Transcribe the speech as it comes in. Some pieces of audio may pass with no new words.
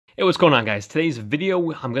Hey, what's going on, guys? Today's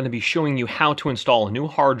video, I'm going to be showing you how to install a new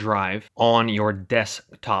hard drive on your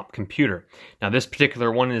desktop computer. Now, this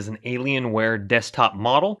particular one is an Alienware desktop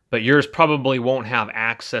model, but yours probably won't have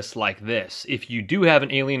access like this. If you do have an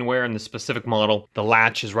Alienware in the specific model, the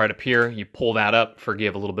latch is right up here. You pull that up,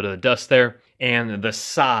 forgive a little bit of the dust there, and the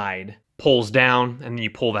side pulls down, and then you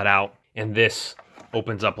pull that out, and this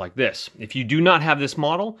opens up like this. If you do not have this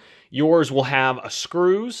model, yours will have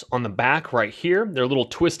screws on the back right here. They're little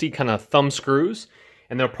twisty kind of thumb screws,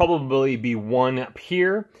 and there'll probably be one up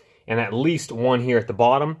here and at least one here at the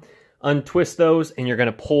bottom. Untwist those and you're going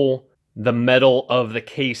to pull the metal of the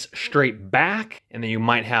case straight back, and then you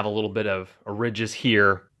might have a little bit of ridges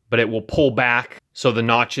here, but it will pull back so the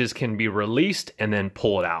notches can be released and then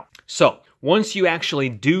pull it out. So once you actually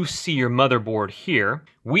do see your motherboard here,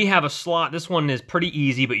 we have a slot. This one is pretty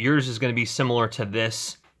easy, but yours is going to be similar to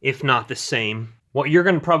this, if not the same. What you're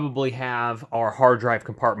going to probably have are hard drive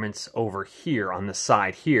compartments over here on the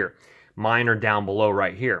side here. Mine are down below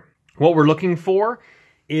right here. What we're looking for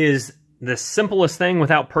is the simplest thing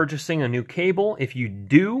without purchasing a new cable. If you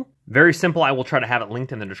do, very simple, I will try to have it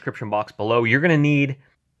linked in the description box below. You're going to need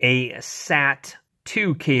a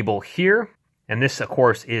SAT2 cable here. And this, of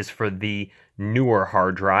course, is for the newer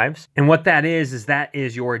hard drives. And what that is that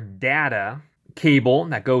is your data cable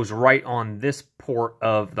that goes right on this port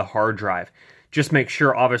of the hard drive. Just make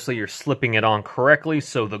sure, obviously, you're slipping it on correctly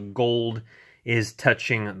so the gold is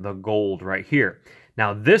touching the gold right here.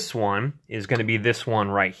 Now, this one is going to be this one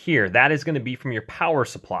right here. That is going to be from your power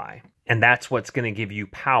supply. And that's what's going to give you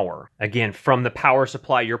power. Again, from the power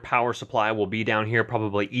supply, your power supply will be down here,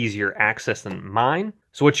 probably easier access than mine.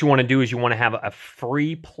 So what you want to do is you want to have a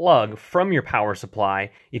free plug from your power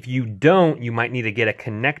supply. If you don't, you might need to get a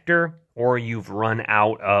connector, or you've run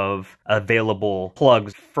out of available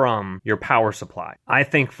plugs from your power supply. I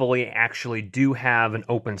thankfully actually do have an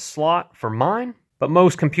open slot for mine, but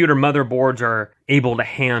most computer motherboards are able to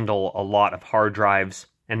handle a lot of hard drives,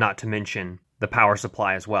 and not to mention the power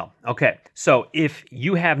supply as well. Okay, so if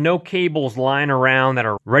you have no cables lying around that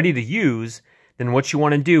are ready to use, then what you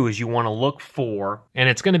want to do is you want to look for, and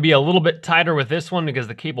it's going to be a little bit tighter with this one because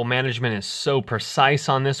the cable management is so precise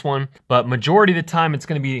on this one, but majority of the time it's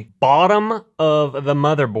going to be bottom of the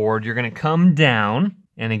motherboard. You're going to come down,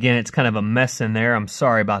 and again, it's kind of a mess in there. I'm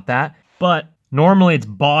sorry about that, but normally it's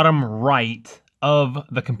bottom right of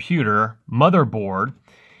the computer motherboard,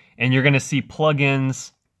 and you're going to see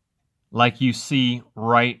plugins like you see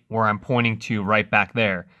right where I'm pointing to right back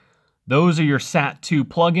there. Those are your SAT2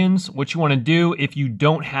 plugins. What you want to do, if you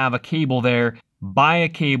don't have a cable there, buy a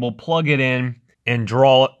cable, plug it in, and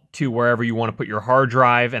draw it to wherever you want to put your hard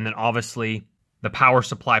drive. And then obviously the power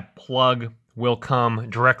supply plug will come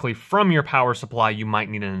directly from your power supply. You might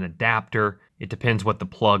need an adapter. It depends what the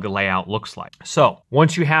plug layout looks like. So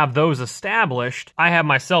once you have those established, I have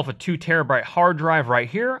myself a 2 terabyte hard drive right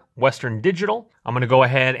here, Western Digital. I'm going to go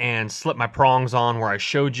ahead and slip my prongs on where I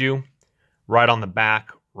showed you, right on the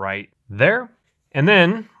back right there. And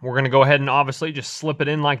then we're going to go ahead and obviously just slip it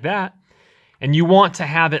in like that. And you want to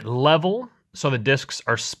have it level so the discs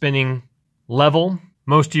are spinning level.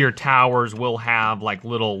 Most of your towers will have like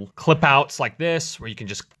little clip outs like this where you can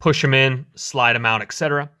just push them in, slide them out,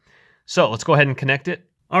 etc. So let's go ahead and connect it.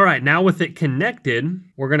 All right, now with it connected,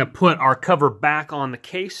 we're going to put our cover back on the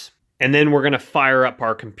case, and then we're going to fire up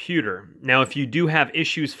our computer. Now, if you do have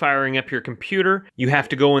issues firing up your computer, you have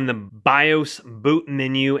to go in the BIOS boot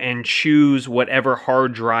menu and choose whatever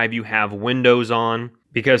hard drive you have Windows on,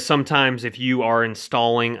 because sometimes if you are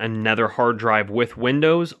installing another hard drive with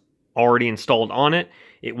Windows already installed on it,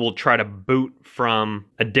 it will try to boot from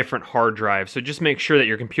a different hard drive. So just make sure that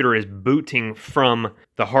your computer is booting from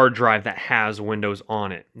the hard drive that has Windows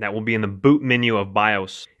on it. That will be in the boot menu of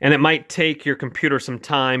BIOS. And it might take your computer some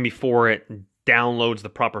time before it downloads the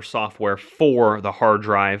proper software for the hard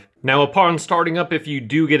drive. Now, upon starting up, if you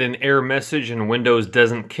do get an error message and Windows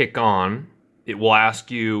doesn't kick on, it will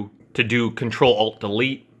ask you to do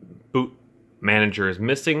Control-Alt-Delete. Boot manager is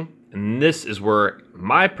missing. And this is where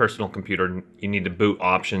my personal computer, you need to boot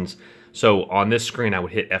options. So on this screen, I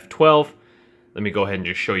would hit F12. Let me go ahead and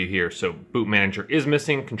just show you here. So boot manager is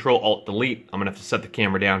missing, Control-Alt-Delete. I'm gonna have to set the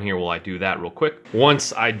camera down here while I do that real quick.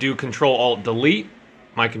 Once I do Control-Alt-Delete,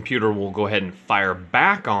 my computer will go ahead and fire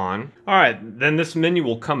back on. All right, then this menu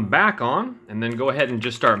will come back on, and then go ahead and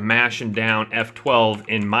just start mashing down F12.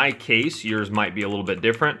 In my case, yours might be a little bit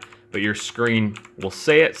different, but your screen will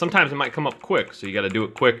say it. Sometimes it might come up quick, so you gotta do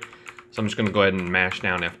it quick. So I'm just going to go ahead and mash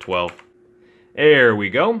down F12. There we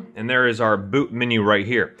go. And there is our boot menu right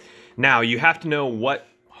here. Now, you have to know what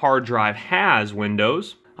hard drive has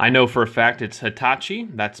Windows. I know for a fact it's Hitachi.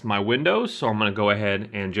 That's my Windows, so I'm gonna go ahead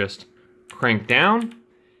and just crank down,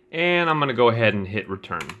 and I'm gonna go ahead and hit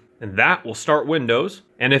return. And that will start Windows.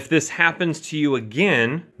 And if this happens to you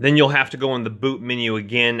again, then you'll have to go in the boot menu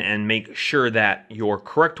again and make sure that your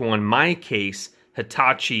correct one, in my case,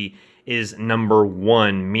 Hitachi, is number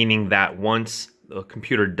 1, meaning that once the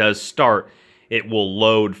computer does start, it will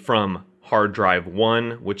load from hard drive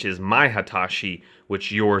 1, which is my Hitachi,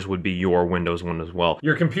 which yours would be your Windows 1 as well.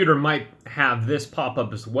 Your computer might have this pop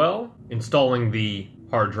up as well, installing the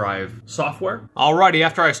hard drive software. Alrighty,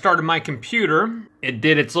 after I started my computer, it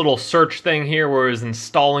did its little search thing here where it was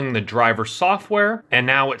installing the driver software, and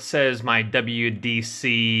now it says my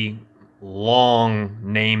WDC long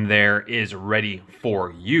name there is ready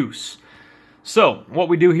for use. So what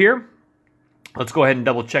we do here, let's go ahead and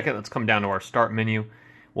double check it. Let's come down to our start menu.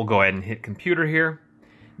 We'll go ahead and hit computer here.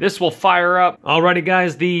 This will fire up. Alrighty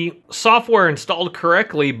guys, the software installed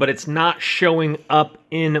correctly, but it's not showing up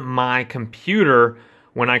in my computer.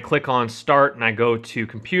 When I click on start and I go to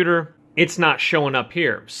computer, it's not showing up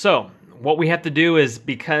here. So what we have to do is,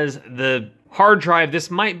 because the hard drive, this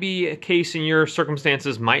might be a case in your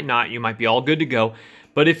circumstances, might not, you might be all good to go.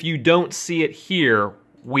 But if you don't see it here,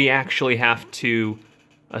 we actually have to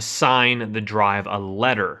assign the drive a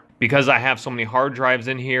letter. Because I have so many hard drives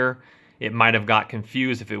in here, it might have got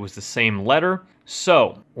confused if it was the same letter.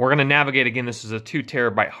 So we're gonna navigate again. This is a 2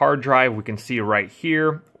 terabyte hard drive. We can see right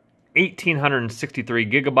here, 1,863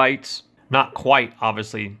 gigabytes. Not quite,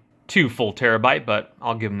 obviously, 2 full terabyte, but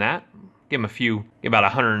I'll give them that. Give them a few, about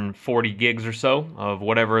 140 gigs or so of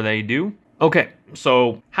whatever they do. Okay,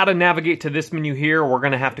 so how to navigate to this menu here, we're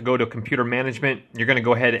gonna have to go to computer management. You're gonna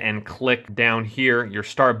go ahead and click down here, your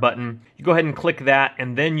start button. You go ahead and click that,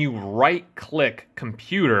 and then you right-click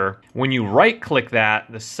computer. When you right-click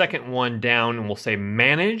that, the second one down will say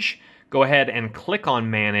manage. Go ahead and click on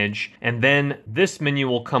manage, and then this menu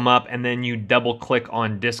will come up, and then you double click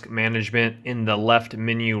on disk management in the left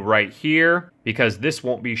menu right here, because this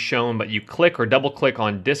won't be shown, but you click or double click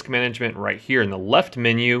on disk management right here in the left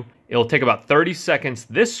menu. It'll take about 30 seconds.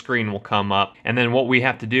 This screen will come up, and then what we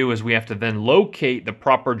have to do is we have to then locate the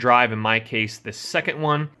proper drive, in my case, the second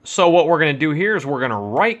one. So what we're gonna do here is we're gonna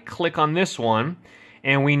right click on this one,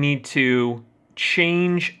 and we need to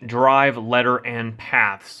change drive letter and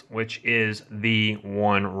paths, which is the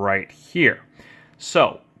one right here.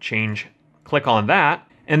 So click on that,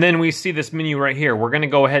 and then we see this menu right here. We're gonna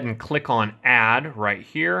go ahead and click on add right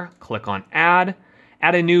here, click on add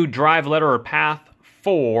a new drive letter or path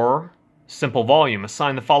for simple volume.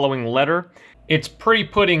 Assign the following letter. It's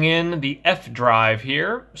pre-putting in the F drive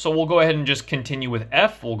here, so we'll go ahead and just continue with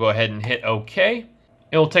F. We'll go ahead and hit OK.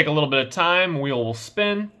 It'll take a little bit of time, wheel will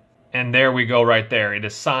spin, and there we go right there. It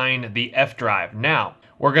assigned the F drive. Now,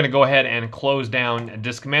 we're gonna go ahead and close down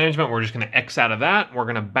disk management. We're just gonna X out of that. We're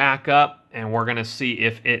gonna back up, and we're gonna see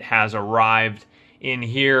if it has arrived in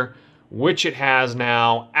here, which it has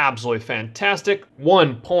now. Absolutely fantastic.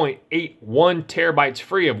 1.81 terabytes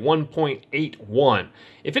free of 1.81.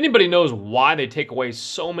 If anybody knows why they take away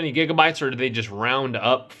so many gigabytes, or do they just round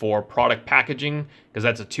up for product packaging, because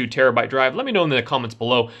that's a 2 terabyte drive, let me know in the comments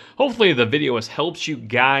below. Hopefully the video has helped you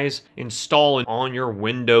guys install it on your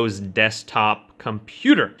Windows desktop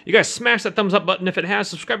computer. You guys smash that thumbs up button if it has,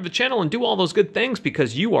 subscribe to the channel, and do all those good things,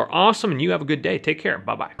 because you are awesome and you have a good day. Take care.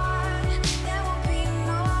 Bye-bye.